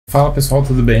Fala pessoal,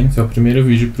 tudo bem? Esse é o primeiro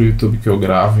vídeo pro YouTube que eu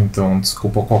gravo, então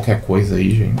desculpa qualquer coisa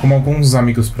aí, gente. Como alguns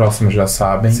amigos próximos já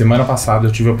sabem, semana passada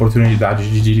eu tive a oportunidade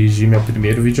de dirigir meu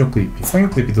primeiro videoclipe. Foi um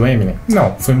clipe do Eminem?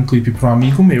 Não, foi um clipe para um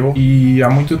amigo meu e há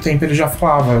muito tempo ele já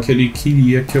falava que ele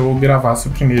queria que eu gravasse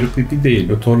o primeiro clipe dele.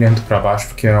 Eu tô olhando pra baixo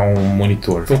porque é um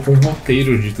monitor. Tô com um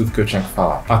roteiro de tudo que eu tinha que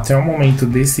falar. Até o momento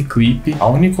desse clipe, a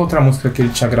única outra música que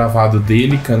ele tinha gravado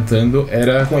dele cantando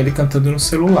era com ele cantando no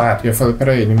celular. E eu falei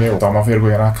pra ele, meu, toma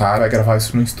vergonha na cara, gravar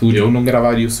isso no estúdio. Eu não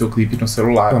gravaria o seu clipe no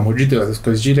celular. Pelo amor de Deus, as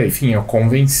coisas direito. Enfim, eu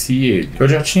convenci ele. Eu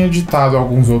já tinha editado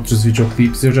alguns outros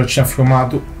videoclipes, eu já tinha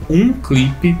filmado um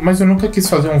clipe, mas eu nunca quis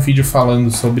fazer um vídeo falando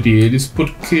sobre eles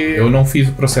porque eu não fiz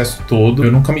o processo todo,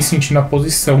 eu nunca me senti na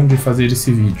posição de fazer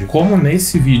esse vídeo. Como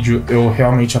nesse vídeo eu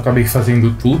realmente acabei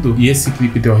fazendo tudo e esse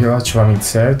clipe deu relativamente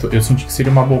certo, eu senti que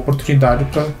seria uma boa oportunidade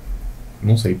pra...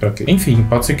 não sei pra quê. Enfim,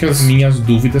 pode ser que as minhas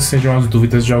dúvidas sejam as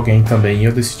dúvidas de alguém também e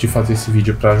eu decidi fazer esse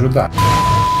vídeo pra ajudar.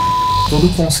 Todo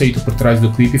o conceito por trás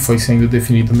do clipe foi sendo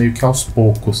definido meio que aos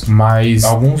poucos, mas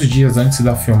alguns dias antes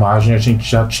da filmagem a gente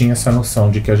já tinha essa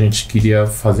noção de que a gente queria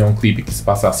fazer um clipe que se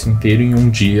passasse inteiro em um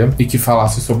dia e que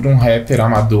falasse sobre um rapper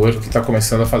amador que tá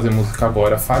começando a fazer música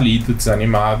agora, falido,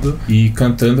 desanimado e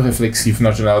cantando reflexivo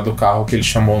na janela do carro que ele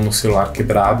chamou no celular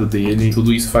quebrado dele.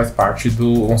 Tudo isso faz parte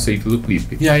do conceito do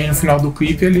clipe. E aí no final do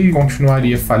clipe ele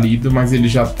continuaria falido, mas ele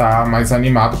já tá mais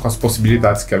animado com as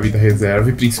possibilidades que a vida reserva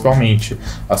e principalmente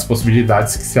as possibilidades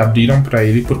que se abriram pra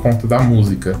ele por conta da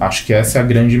música. Acho que essa é a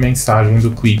grande mensagem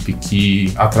do clipe,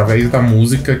 que através da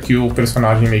música que o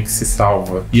personagem meio que se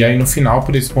salva. E aí no final,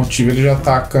 por esse motivo, ele já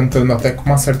tá cantando até com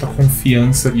uma certa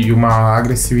confiança e uma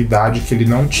agressividade que ele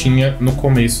não tinha no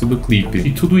começo do clipe.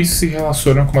 E tudo isso se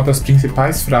relaciona com uma das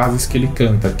principais frases que ele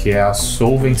canta, que é a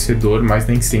 "sou vencedor, mas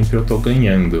nem sempre eu tô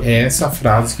ganhando". É essa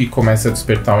frase que começa a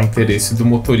despertar o interesse do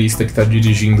motorista que tá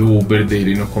dirigindo o Uber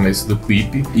dele no começo do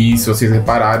clipe. E se vocês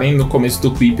repararem, no começo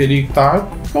do clipe ele tá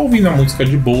ouvindo a música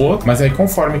de boa, mas aí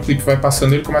conforme o clipe vai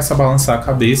passando ele começa a balançar a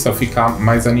cabeça, a ficar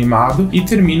mais animado e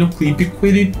termina o clipe com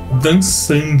ele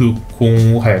dançando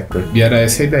com o rapper. E era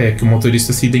essa a ideia, que o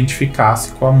motorista se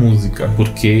identificasse com a música,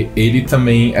 porque ele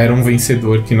também era um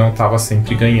vencedor que não tava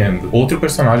sempre ganhando. Outro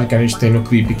personagem que a gente tem no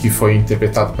clipe que foi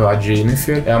interpretado pela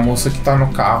Jennifer é a moça que tá no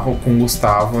carro com o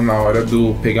Gustavo na hora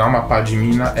do pegar uma pá de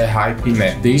mina é hype,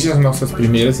 né? Desde as nossas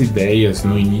primeiras ideias,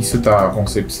 no início da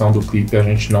concepção do clipe, a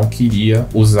gente não queria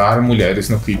usar mulheres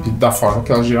no clipe da forma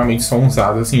que elas geralmente são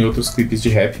usadas em outros clipes de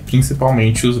rap,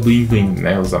 principalmente os bling bling,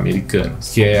 né, os americanos,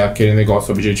 que é aquele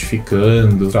negócio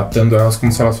objetificando, tratando elas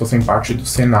como se elas fossem parte do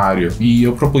cenário. E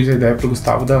eu propus a ideia pro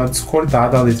Gustavo dela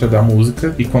discordar da letra da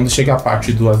música, e quando chega a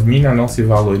parte do "as mina não se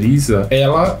valoriza",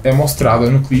 ela é mostrada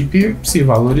no clipe se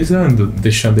valorizando,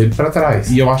 deixando ele pra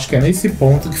trás. E eu acho que é nesse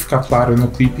ponto que fica claro no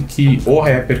clipe que o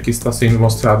rapper que está sendo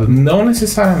mostrado não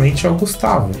necessariamente é o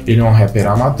Gustavo. Ele é um rapper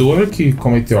amador que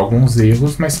cometeu alguns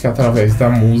erros, mas que através da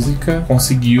música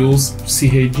conseguiu se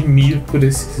redimir por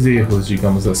esses erros,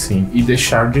 digamos assim, e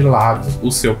deixar de lado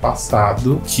o seu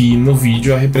passado, que no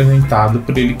vídeo é representado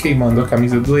por ele queimando a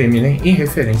camisa do Eminem, em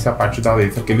referência à parte da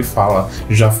letra que ele fala: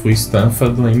 "já fui estanfa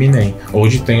do Eminem,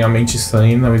 hoje tenho a mente sã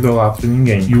e não idolatro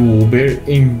ninguém". E o Uber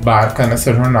embarca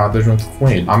nessa jornada junto com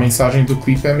ele. A mensagem do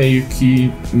clipe é meio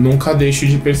que nunca deixe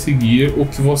de perseguir o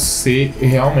que você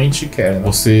realmente quer.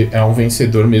 Você é um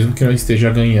vencedor mesmo que não esteja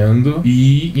ganhando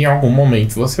e em algum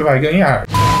momento você vai ganhar.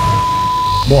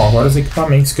 Bom, agora os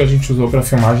equipamentos que a gente usou para a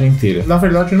filmagem inteira. Na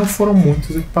verdade não foram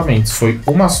muitos equipamentos, foi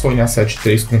uma Sony A7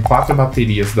 III com 4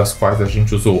 baterias, das quais a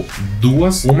gente usou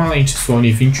 2, uma lente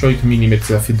Sony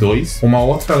 28mm f2, uma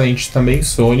outra lente também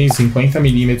Sony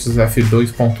 50mm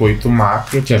f2.8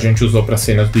 macro, que a gente usou para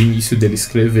cenas do início dele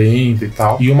escrevendo e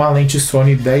tal, e uma lente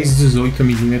Sony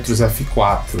 10-18mm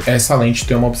f4. Essa lente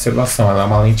tem uma observação, ela é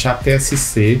uma lente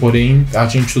APS-C, porém a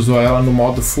gente usou ela no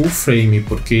modo full frame,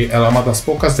 porque ela é uma das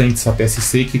poucas lentes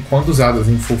APS-C que quando usadas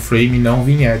em full frame não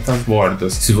vinheta as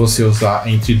bordas, se você usar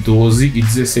entre 12 e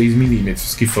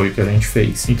 16mm, que foi o que a gente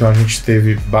fez. Então a gente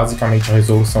teve basicamente a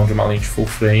resolução de uma lente full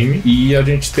frame e a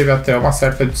gente teve até uma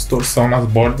certa distorção nas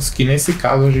bordas, que nesse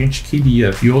caso a gente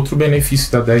queria. E outro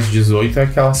benefício da 10-18 é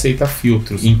que ela aceita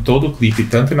filtros. Em todo o clipe,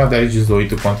 tanto na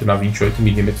 10-18 quanto na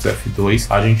 28mm f2,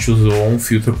 a gente usou um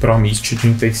filtro Pro Mist de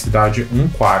intensidade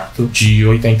 1/4 de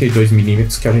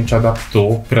 82mm que a gente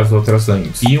adaptou para as outras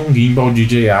lentes. E um gimbal de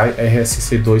DJI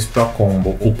RSC2 Pro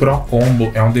Combo. O Pro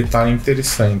Combo é um detalhe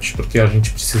interessante, porque a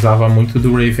gente precisava muito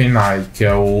do Raven Eye, que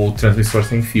é o transmissor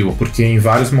sem fio, porque em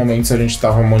vários momentos a gente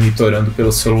estava monitorando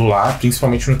pelo celular,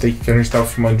 principalmente no take que a gente estava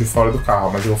filmando de fora do carro,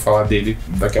 mas eu vou falar dele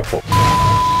daqui a pouco.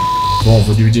 Bom,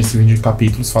 vou dividir esse vídeo em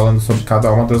capítulos falando sobre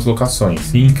cada uma das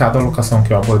locações. E em cada locação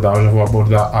que eu abordar, eu já vou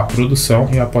abordar a produção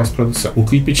e a pós-produção. O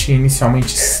clipe tinha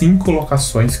inicialmente 5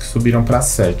 locações que subiram para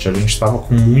 7. A gente tava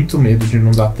com muito medo de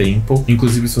não dar tempo.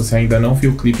 Inclusive, se você ainda não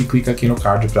viu o clipe, clica aqui no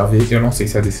card pra ver. Eu não sei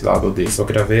se é desse lado ou desse. Eu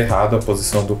gravei errado a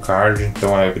posição do card,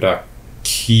 então é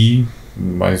aqui,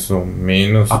 mais ou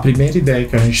menos. A primeira ideia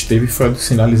que a gente teve foi a dos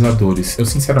sinalizadores. Eu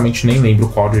sinceramente nem lembro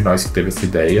qual de nós que teve essa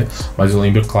ideia, mas eu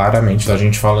lembro claramente da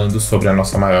gente falando sobre a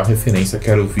nossa maior referência, que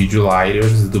era o vídeo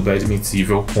Lighters do Bad Meets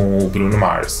Evil com o Bruno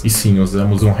Mars. E sim,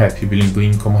 usamos um Happy Bling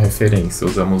Bling como referência,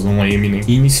 usamos um Eminem.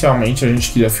 Inicialmente a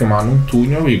gente queria filmar num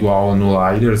túnel, igual no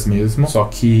Lighters mesmo, só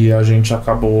que a gente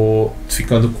acabou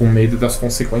ficando com medo das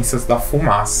consequências da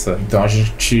fumaça. Então a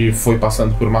gente foi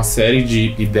passando por uma série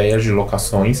de ideias de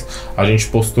locações. A gente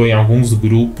postou em alguns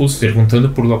grupos perguntando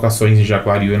por locações em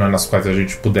Jaguariúna nas quais a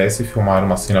gente pudesse filmar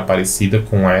uma cena parecida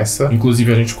com essa.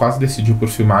 Inclusive a gente quase decidiu por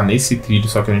filmar nesse trilho,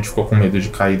 só que a gente ficou com medo de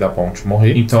cair da ponte e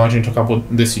morrer. Então a gente acabou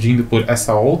decidindo por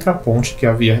essa outra ponte que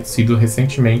havia sido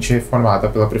recentemente reformada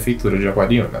pela prefeitura de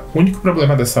Jaguariúna. O único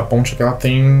problema dessa ponte é que ela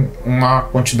tem uma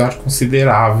quantidade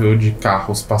considerável de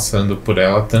carros passando por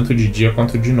ela, tanto de dia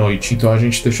quanto de noite. Então a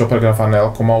gente deixou para gravar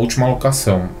nela como a última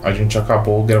locação. A gente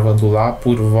acabou gravando lá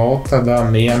por volta da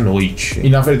meia-noite. E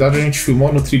na verdade a gente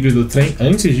filmou no trilho do trem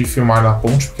antes de filmar na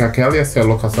ponte, porque aquela ia ser a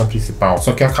locação principal.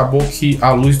 Só que acabou que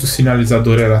a luz do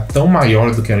sinalizador era tão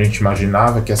maior do que a gente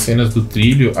imaginava que as cenas do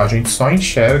trilho a gente só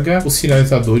enxerga o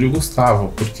sinalizador e o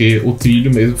Gustavo, porque o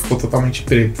trilho mesmo ficou totalmente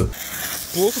preto.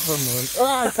 Porra, mano.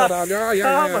 Ai, caralho.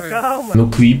 Calma. No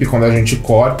clipe, quando a gente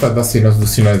corta das cenas do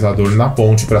sinalizador na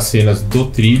ponte para cenas do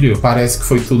trilho, parece que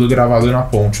foi tudo gravado na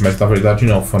ponte, mas na verdade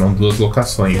não, foram 2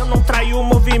 locações. Eu não traio o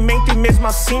movimento e mesmo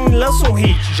assim lanço um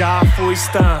hit. Já fui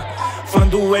stan, fã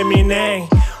do Eminem.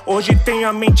 Hoje tenho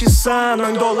a mente sã,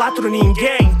 não idolatro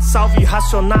ninguém. Salve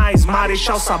Racionais,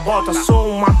 Marechal Sabota.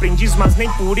 Sou um aprendiz, mas nem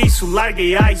por isso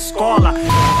larguei a escola.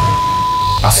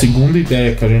 A segunda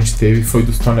ideia que a gente teve foi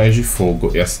dos tonéis de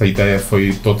fogo. Essa ideia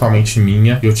foi totalmente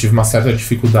minha e eu tive uma certa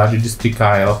dificuldade de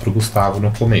explicar ela pro Gustavo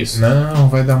no começo. Não,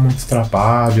 vai dar muito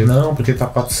trabalho, não, porque tá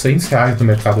R$400 no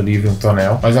Mercado Livre um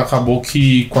tonel. Mas acabou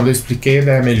que quando eu expliquei a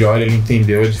ideia melhor, ele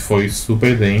entendeu, ele foi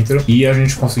super dentro. E a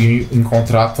gente conseguiu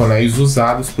encontrar tonéis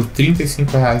usados por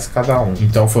R$35 cada um.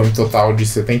 Então foi um total de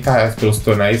R$70 pelos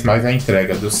tonéis, mais a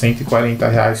entrega, deu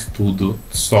R$140 tudo,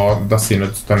 só da cena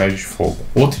dos tonéis de fogo.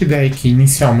 Outra ideia que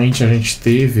inicialmente a gente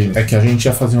teve é que a gente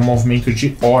ia fazer um movimento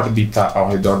de órbita ao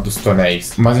redor dos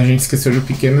tonéis, mas a gente esqueceu de um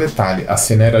pequeno detalhe: a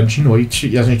cena era de noite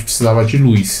e a gente precisava de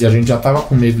luz, e a gente já tava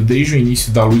com medo desde o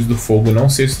início da luz do fogo não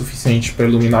ser suficiente para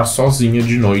iluminar sozinha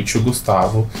de noite o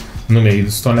Gustavo no meio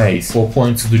dos tonéis. Pouco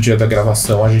antes do dia da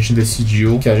gravação, a gente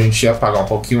decidiu que a gente ia pagar um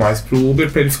pouquinho mais pro Uber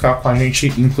para ele ficar com a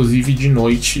gente, inclusive de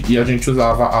noite, e a gente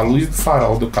usava a luz do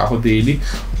farol do carro dele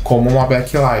como uma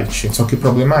backlight. Só que o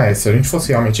problema é, se a gente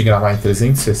fosse realmente gravar em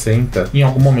 360, em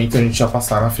algum momento a gente ia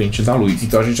passar na frente da luz.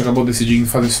 Então a gente acabou decidindo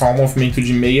fazer só um movimento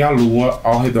de meia-lua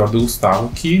ao redor do Gustavo,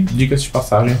 que, diga-se de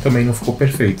passagem, também não ficou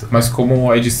perfeito. Mas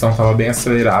como a edição tava bem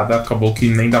acelerada, acabou que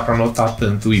nem dá pra notar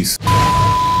tanto isso.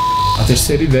 A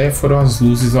terceira ideia foram as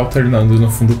luzes alternando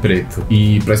no fundo preto.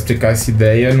 E pra explicar essa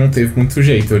ideia não teve muito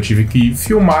jeito. Eu tive que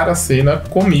filmar a cena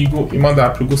comigo e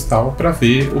mandar pro Gustavo pra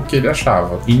ver o que ele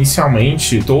achava.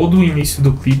 Inicialmente, todo o início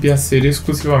do clipe ia ser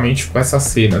exclusivamente com essas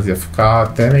cenas. Ia ficar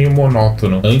até meio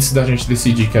monótono, antes da gente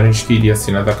decidir que a gente queria a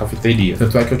cena da cafeteria.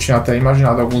 Tanto é que eu tinha até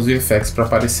imaginado alguns VFX pra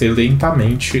aparecer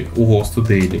lentamente o rosto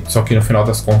dele. Só que no final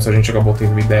das contas a gente acabou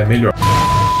tendo uma ideia melhor.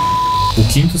 O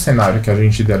quinto cenário que a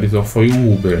gente idealizou foi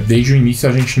o Uber. Desde o início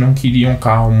a gente não queria um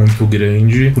carro muito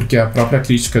grande, porque a própria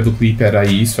crítica do clipe era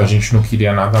isso, a gente não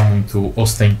queria nada muito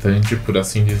ostentante, por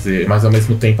assim dizer, mas ao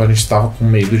mesmo tempo a gente tava com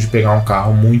medo de pegar um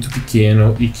carro muito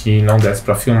pequeno e que não desse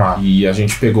pra filmar. E a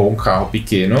gente pegou um carro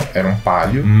pequeno, era um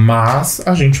Palio, mas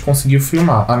a gente conseguiu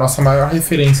filmar. A nossa maior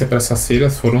referência para essas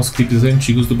cenas foram os clipes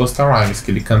antigos do Busta Rhymes, que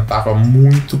ele cantava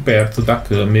muito perto da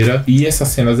câmera, e essas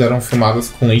cenas eram filmadas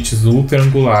com lentes ultra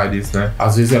angulares, né?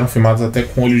 Às vezes eram filmados até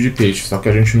com olho de peixe, só que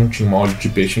a gente não tinha um olho de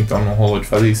peixe, então não rolou de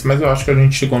fazer isso, mas eu acho que a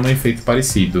gente chegou num efeito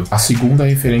parecido. A segunda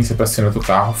referência pra cena do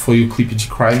carro foi o clipe de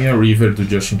Cry Me a River do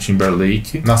Justin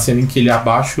Timberlake, na cena em que ele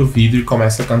abaixa o vidro e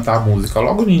começa a cantar a música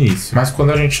logo no início. Mas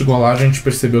quando a gente chegou lá, a gente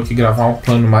percebeu que gravar um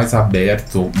plano mais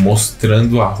aberto,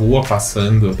 mostrando a rua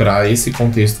passando, pra esse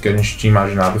contexto que a gente tinha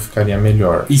imaginado, ficaria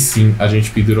melhor. E sim, a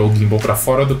gente pendurou o gimbal pra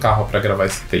fora do carro pra gravar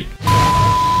esse take.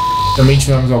 Também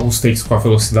tivemos alguns takes com a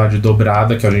velocidade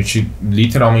dobrada, que a gente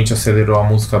literalmente acelerou a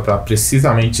música para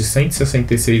precisamente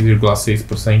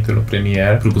 166,6% no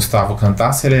Premiere, pro Gustavo cantar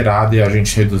acelerado e a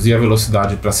gente reduzir a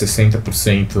velocidade para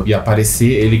 60% e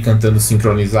aparecer ele cantando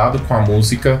sincronizado com a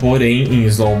música, porém em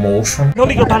slow motion. Não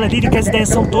ligam para a lírica, as ideias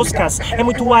são toscas. É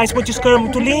muito mais, muito scrum,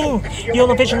 muito lean. E eu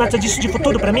não vejo nada disso de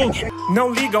futuro pra mim.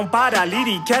 Não ligam para a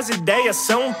lírica, as ideias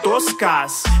são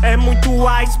toscas. É muito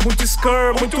mais, muito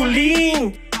scrum, muito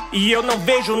lean. E eu não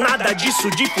vejo nada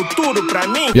disso de futuro pra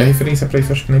mim. E a referência pra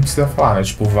isso acho que nem precisa falar, né?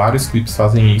 Tipo, vários clipes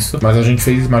fazem isso, mas a gente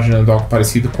fez imaginando algo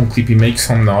parecido com o clipe Make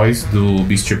Some Noise, do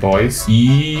Beastie Boys,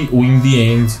 e o In The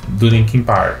End, do Linkin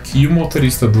Park. E o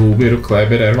motorista do Uber, o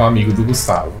Kleber, era um amigo do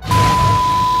Gustavo.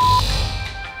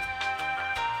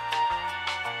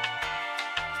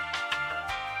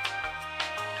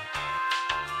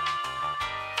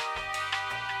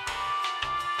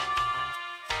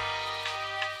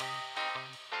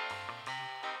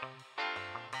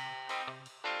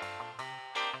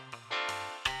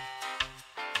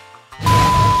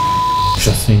 Deixa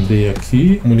eu acender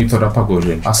aqui. O monitor apagou,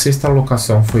 gente. A sexta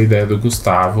locação foi ideia do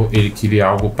Gustavo. Ele queria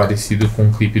algo parecido com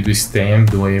o clipe do Stem,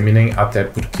 do Eminem, até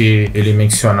porque ele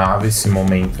mencionava esse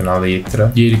momento na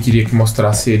letra. E ele queria que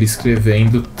mostrasse ele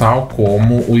escrevendo tal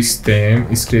como o Stem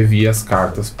escrevia as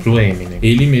cartas pro Eminem.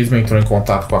 Ele mesmo entrou em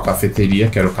contato com a cafeteria,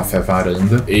 que era o Café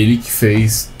Varanda. Ele que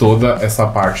fez toda essa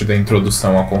parte da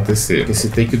introdução acontecer. Esse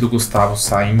take do Gustavo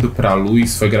saindo pra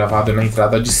luz foi gravado na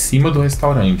entrada de cima do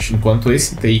restaurante, enquanto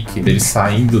esse take dele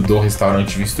saindo do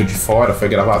restaurante visto de fora foi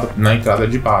gravado na entrada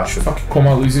de baixo. Só que como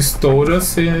a luz estoura,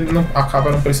 você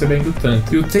acaba não percebendo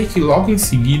tanto. E o take logo em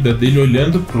seguida dele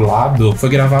olhando pro lado foi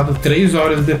gravado 3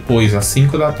 horas depois, às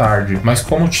 5 da tarde. Mas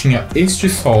como tinha este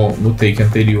sol no take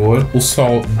anterior, o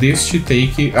sol deste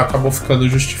take acabou ficando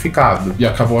justificado e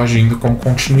acabou agindo como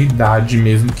continuidade,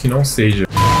 mesmo que não seja.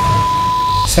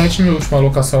 Sétima e última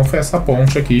locação foi essa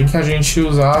ponte aqui, que a gente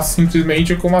usava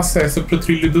simplesmente como acesso pro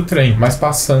trilho do trem. Mas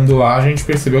passando lá, a gente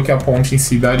percebeu que a ponte em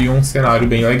si daria um cenário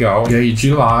bem legal. E aí de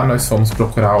lá, nós fomos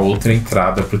procurar outra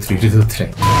entrada pro trilho do trem.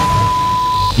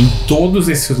 Em todos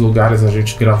esses lugares a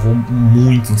gente gravou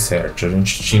muito insert. A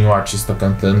gente tinha o artista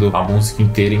cantando a música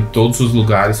inteira em todos os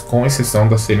lugares, com exceção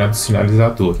da cena do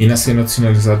sinalizador. E na cena do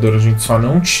sinalizador a gente só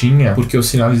não tinha porque o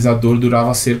sinalizador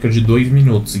durava cerca de 2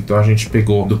 minutos. Então a gente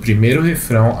pegou do primeiro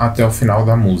refrão até o final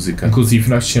da música. Inclusive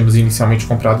nós tínhamos inicialmente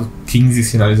comprado 15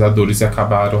 sinalizadores e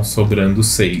acabaram sobrando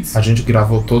 6. A gente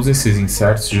gravou todos esses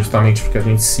inserts justamente porque a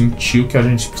gente sentiu que a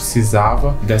gente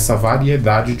precisava dessa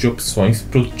variedade de opções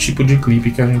pro tipo de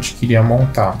clipe que a gente queria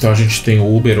montar. Então a gente tem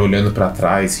o Uber olhando pra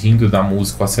trás, rindo da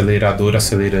música, o acelerador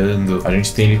acelerando, a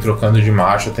gente tem ele trocando de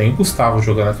marcha, tem o Gustavo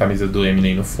jogando a camisa do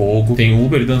Eminem no fogo, tem o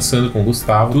Uber dançando com o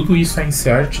Gustavo. Tudo isso é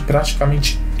insert,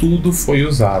 praticamente tudo foi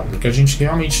usado, porque a gente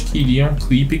realmente queria um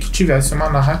clipe que tivesse uma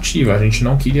narrativa. A gente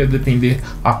não queria depender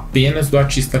apenas do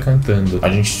artista cantando. A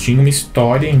gente tinha uma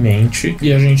história em mente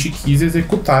e a gente quis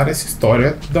executar essa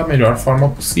história da melhor forma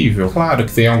possível. Claro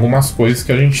que tem algumas coisas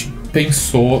que a gente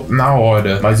pensou na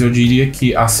hora, mas eu diria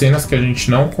que as cenas que a gente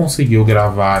não conseguiu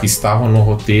gravar, que estavam no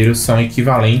roteiro, são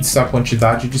equivalentes à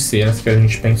quantidade de cenas que a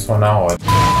gente pensou na hora.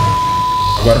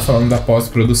 Agora falando da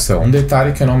pós-produção. Um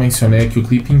detalhe que eu não mencionei é que o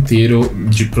clipe inteiro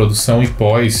de produção e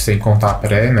pós, sem contar a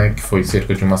pré, né, que foi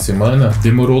cerca de uma semana,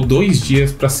 demorou 2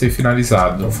 dias para ser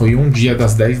finalizado. Foi um dia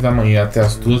das 10 da manhã até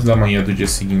as 2 da manhã do dia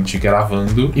seguinte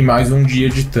gravando e mais um dia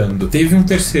editando. Teve um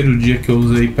terceiro dia que eu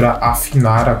usei para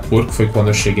afinar a cor, que foi quando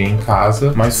eu cheguei em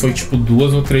casa, mas foi tipo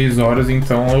 2 ou 3 horas,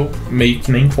 então eu meio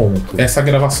que nem conto. Essa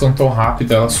gravação tão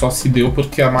rápida, ela só se deu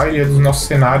porque a maioria dos nossos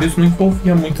cenários não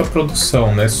envolvia muita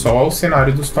produção, né, só o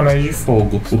cenário dos tonéis de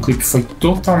fogo. O clipe foi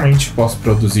totalmente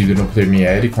pós-produzido no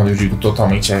Premiere. Quando eu digo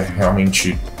totalmente, é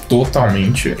realmente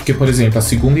totalmente. Porque, por exemplo, a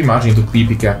segunda imagem do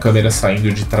clipe, que é a câmera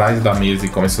saindo de trás da mesa e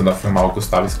começando a filmar o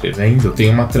Gustavo escrevendo, tem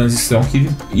uma transição que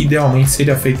idealmente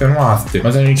seria feita no after.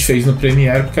 Mas a gente fez no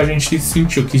Premiere porque a gente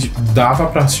sentiu que dava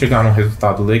pra chegar num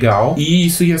resultado legal e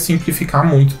isso ia simplificar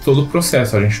muito todo o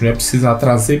processo. A gente não ia precisar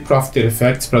trazer pro After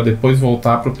Effects pra depois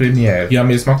voltar pro Premiere. E a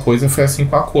mesma coisa foi assim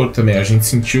com a cor também. A gente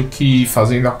sentiu que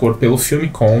fazendo a cor pelo filme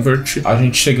Convert, a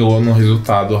gente chegou num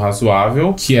resultado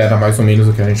razoável, que era mais ou menos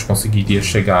o que a gente conseguiria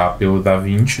chegar pelo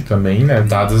DaVinci também, né?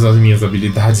 Dadas as minhas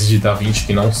habilidades de DaVinci,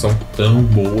 que não são tão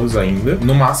boas ainda.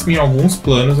 No máximo, em alguns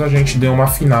planos, a gente deu uma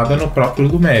afinada no próprio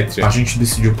Lumetri. A gente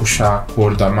decidiu puxar a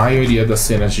cor da maioria das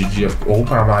cenas de dia ou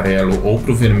para amarelo ou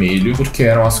para o vermelho, porque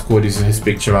eram as cores,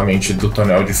 respectivamente, do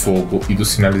tonel de fogo e do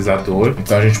sinalizador.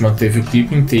 Então a gente manteve o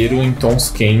clipe inteiro em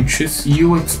tons quentes e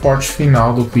o export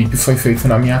final do clipe foi feito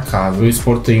na minha casa. Eu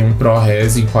exportei um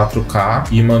ProRes em 4K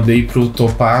e mandei pro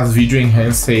Topaz Video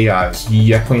Enhance AI,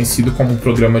 que é conhecido como um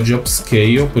programa de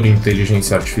upscale por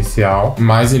inteligência artificial,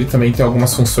 mas ele também tem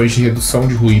algumas funções de redução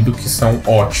de ruído que são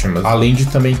ótimas, além de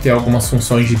também ter algumas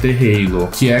funções de dehalo,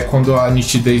 que é quando a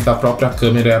nitidez da própria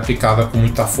câmera é aplicada com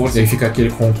muita força e aí fica aquele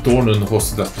contorno no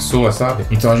rosto das pessoas, sabe?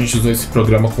 Então a gente usou esse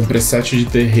programa com preset de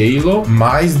dehalo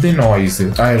mais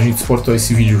denoise. Aí a gente exportou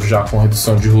esse vídeo já com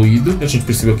redução de ruído, a gente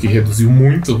percebeu que reduziu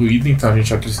muito o ruído, então a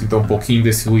gente acrescentou um pouquinho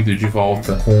desse ruído de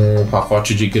volta com o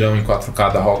pacote de grão em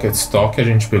 4K da Rocket Stock. A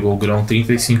gente pegou o grão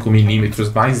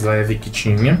 35mm mais leve que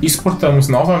tinha, exportamos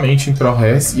novamente em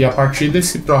ProRes, e a partir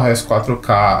desse ProRes 4K,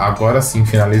 agora sim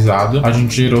finalizado, a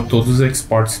gente gerou todos os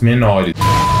exports menores.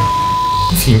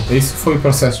 Enfim, esse foi o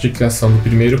processo de criação do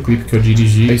primeiro clipe que eu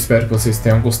dirigi. Eu espero que vocês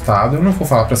tenham gostado. Eu não vou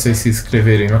falar pra vocês se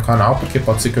inscreverem no canal, porque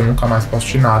pode ser que eu nunca mais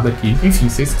poste nada aqui. Enfim,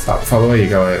 vocês sabem. Falou aí,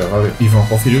 galera. Valeu. E vão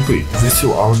conferir o clipe. Ver se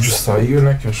o áudio saiu,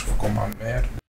 né? Que eu acho que ficou uma merda.